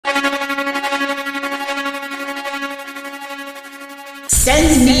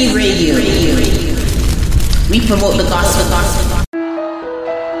Send Me Radio. We promote the gospel.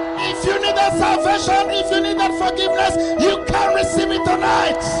 If you need that salvation, if you need that forgiveness, you can receive it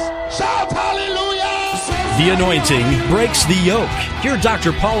tonight. Shout hallelujah. The anointing breaks the yoke. Hear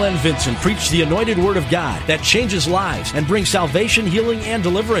Dr. Paul and Vincent preach the anointed word of God that changes lives and brings salvation, healing, and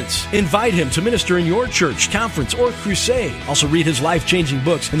deliverance. Invite him to minister in your church, conference, or crusade. Also read his life-changing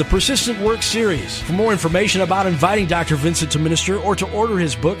books in the Persistent Work series. For more information about inviting Dr. Vincent to minister or to order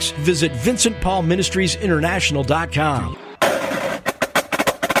his books, visit VincentPaulMinistriesInternational.com.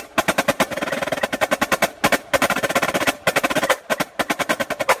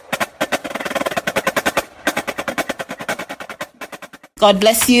 God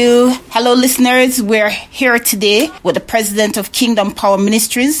bless you. Hello, listeners. We're here today with the president of Kingdom Power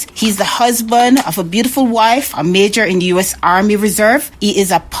Ministries. He's the husband of a beautiful wife, a major in the U.S. Army Reserve. He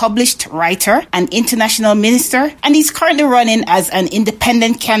is a published writer, an international minister, and he's currently running as an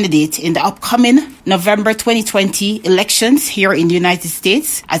independent candidate in the upcoming November 2020 elections here in the United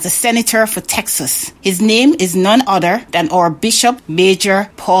States as a senator for Texas. His name is none other than our Bishop Major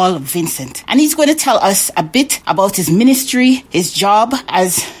Paul Vincent. And he's going to tell us a bit about his ministry, his job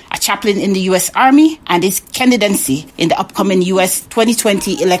as a chaplain in the U.S. Army, and his candidacy in the upcoming U.S.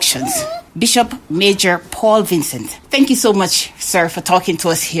 2020 elections. Bishop Major Paul Vincent. Thank you so much, sir, for talking to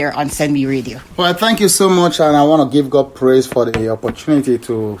us here on Send Me Radio. Well, thank you so much, and I want to give God praise for the opportunity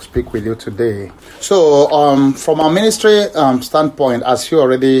to speak with you today. So, from our ministry standpoint, as you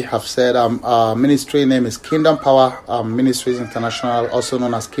already have said, our ministry name is Kingdom Power Ministries International, also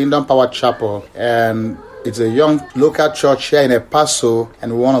known as Kingdom Power Chapel, and it's a young local church here in El Paso,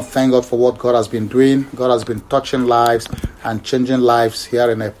 and we want to thank God for what God has been doing. God has been touching lives and changing lives here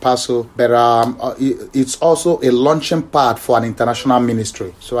in El Paso. But it's also a launching pad for an international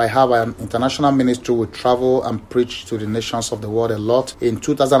ministry. So I have an international ministry. We travel and preach to the nations of the world a lot. In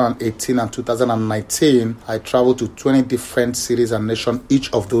 2018 and 2019, I traveled to 20 different cities and nations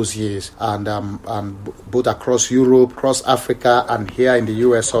each of those years, and both across Europe, across Africa, and here in the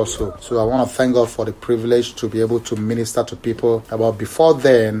US also. So I want to thank God for the privilege to be able to minister to people. But before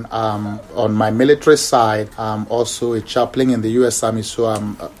then, on my military side, I'm also a chaplain in the U.S. Army. So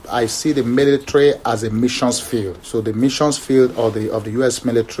I see the military as a missions field. So the missions field of the U.S.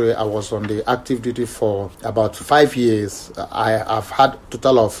 military, I was on the active duty for about 5 years. I've had a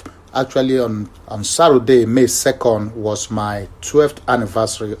total of, actually on Saturday, May 2nd, was my 12th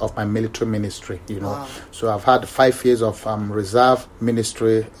anniversary of my military ministry, Wow. So I've had 5 years of reserve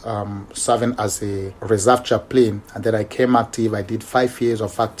ministry, serving as a reserve chaplain, and then I came active. I did 5 years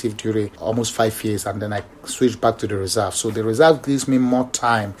of active duty, almost 5 years, and then I switched back to the reserve. So the reserve gives me more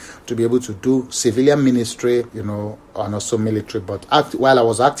time to be able to do civilian ministry, and also military. But while I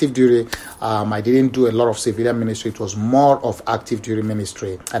was active duty, I didn't do a lot of civilian ministry. It was more of active duty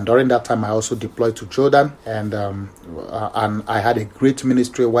ministry. And during that time, I also deployed to Jordan, and I had a great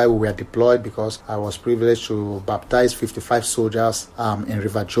ministry while we were deployed, because I was privileged to baptize 55 soldiers in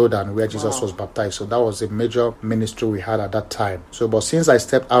River Jordan, where Jesus was baptized. So that was a major ministry we had at that time. So, but since I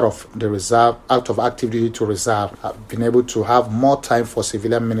stepped out of the reserve, out of active duty to reserve, I've been able to have more time for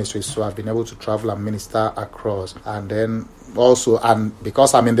civilian ministry. So I've been able to travel and minister across. And then also, and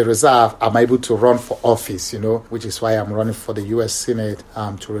because I'm in the reserve, I'm able to run for office, which is why I'm running for the U.S. Senate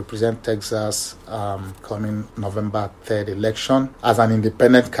to represent Texas coming November 3rd election as an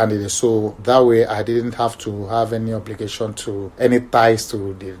independent candidate. So that way I didn't have to have any obligation to any ties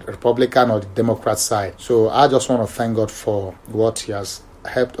to the Republican or the Democrat side. So I just want to thank God for what He has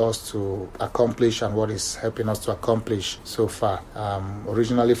helped us to accomplish and what is helping us to accomplish so far.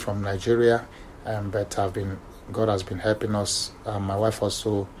 Originally from Nigeria, but God has been helping us. My wife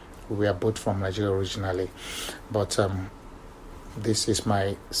also, we are both from Nigeria originally. But this is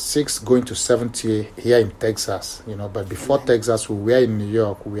my 6th going to 7th year here in Texas, But before Texas, we were in New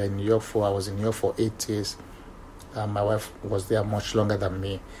York. I was in New York for 8 years. My wife was there much longer than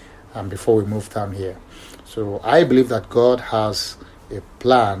me before we moved down here. So I believe that God has a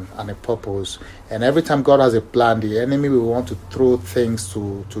plan and a purpose, and every time God has a plan, the enemy will want to throw things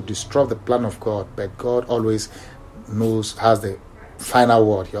to disrupt the plan of God, but God always has the final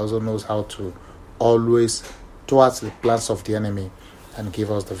word. He also knows how to always towards the plans of the enemy and give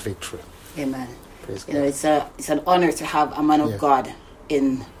us the victory. Amen. Praise God. It's an honor to have a man of God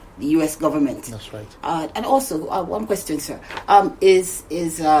in the U.S. government. That's right. And also, one question, sir, is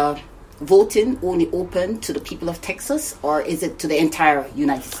voting only open to the people of Texas, or is it to the entire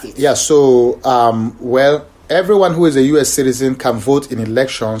United States? Yeah, so, everyone who is a U.S. citizen can vote in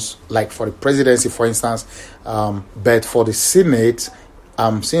elections, like for the presidency, for instance, but for the Senate,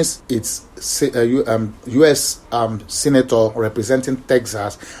 since it's U.S. Senator representing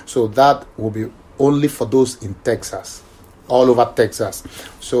Texas, so that will be only for those in Texas, all over Texas.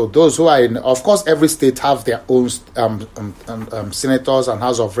 So those who are in, of course, every state have their own senators and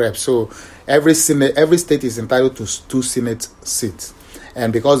House of Reps. So every state is entitled to 2 Senate seats,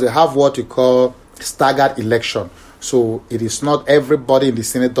 and because they have what you call staggered election, so it is not everybody in the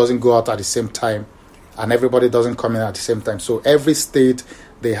Senate doesn't go out at the same time, and everybody doesn't come in at the same time. So every state,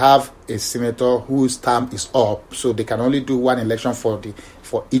 they have a senator whose term is up, so they can only do one election for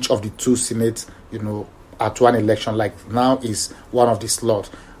each of the 2 senates, at one election. Like now is one of the slots.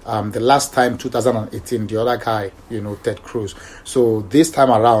 The last time, 2018, the other guy, Ted Cruz. So this time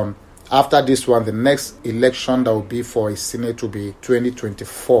around, after this one, the next election that will be for a Senate will be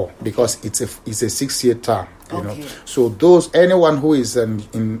 2024, because it's a 6-year term. Okay. So anyone who is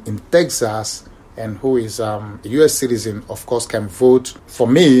in Texas and who is a U.S. citizen, of course, can vote for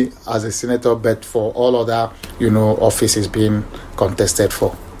me as a senator, but for all other, offices being contested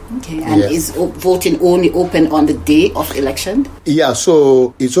for. Okay, and is voting only open on the day of election? Yeah,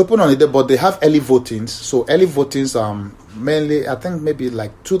 so it's open on the day, but they have early votings. So early votings, mainly, I think maybe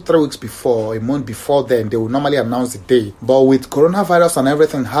like 2-3 weeks before, a month before then, they will normally announce the day. But with coronavirus and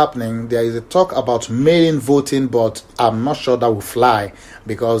everything happening, there is a talk about mail-in voting, but I'm not sure that will fly,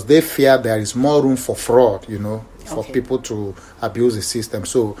 because they fear there is more room for fraud, for people to abuse the system.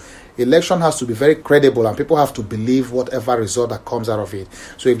 So election has to be very credible, and people have to believe whatever result that comes out of it.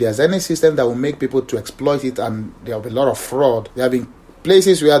 So if there's any system that will make people to exploit it, and there will be a lot of fraud, there have been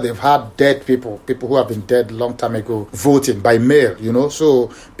places where they've had dead people who have been dead long time ago, voting by mail, so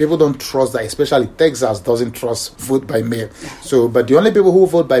people don't trust that, especially Texas doesn't trust vote by mail. So, but the only people who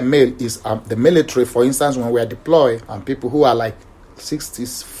vote by mail is the military, for instance, when we are deployed, and people who are like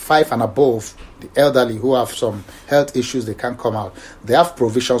 65 and above, the elderly who have some health issues, they can't come out. They have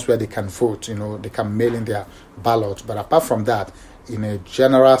provisions where they can vote, they can mail in their ballot. But apart from that, in a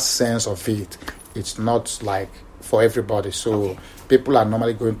general sense of it, it's not like for everybody. So people are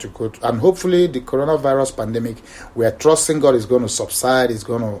normally going to go to, and hopefully the coronavirus pandemic, we are trusting God, is going to subside,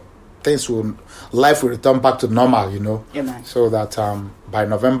 life will return back to normal, Amen. So that by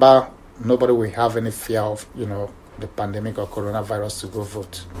November, nobody will have any fear of, the pandemic or coronavirus to go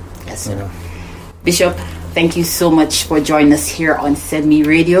vote. Yes, sir. Bishop, thank you so much for joining us here on SEDME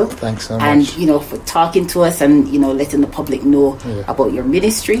Radio. Thanks so much. And, for talking to us and, letting the public know about your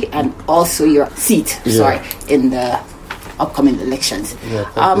ministry and also your seat, in the upcoming elections. Yeah,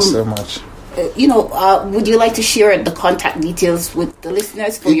 thank you so much. Would you like to share the contact details with the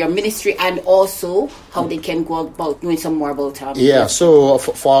listeners for your ministry, and also how they can go about knowing some more about so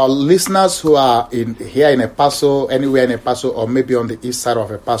for our listeners who are here in El Paso, anywhere in El Paso, or maybe on the east side of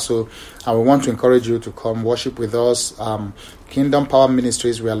El Paso, and we want to encourage you to come worship with us. Kingdom Power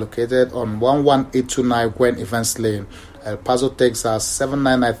Ministries, we are located on 11829 Gwen Evans Lane, El Paso, Texas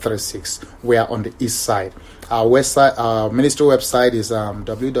 79936. We are on the east side. Our website, our ministry website is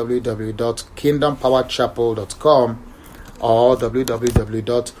www.kingdompowerchapel.com or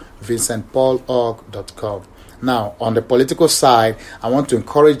www.vincentpaulorg.com. Now, on the political side, I want to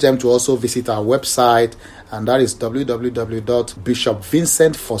encourage them to also visit our website, and that is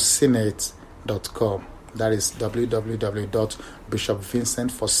www.bishopvincentforsenate.com. That is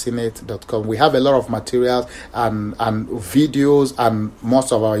www.bishopvincentforsenate.com. We have a lot of materials and videos and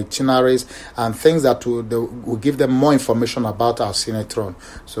most of our itineraries and things that will give them more information about our Senatron.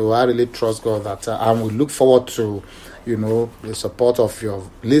 So I really trust God that and we look forward to the support of your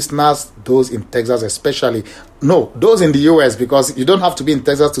listeners, those in Texas especially. No, those in the U.S., because you don't have to be in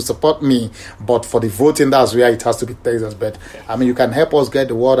Texas to support me, but for the voting, that's where it has to be Texas. But, you can help us get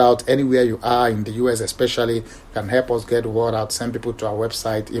the word out anywhere you are in the U.S. especially. You can help us get the word out, send people to our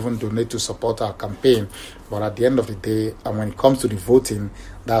website, even donate to support our campaign. But at the end of the day, and when it comes to the voting,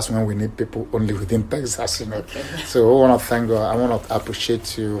 that's when we need people only within Texas, Okay. So I want to thank God. I want to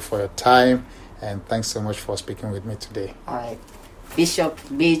appreciate you for your time. And thanks so much for speaking with me today. All right. Bishop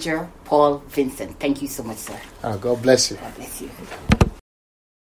Major Paul Vincent, thank you so much, sir. God bless you. God bless you.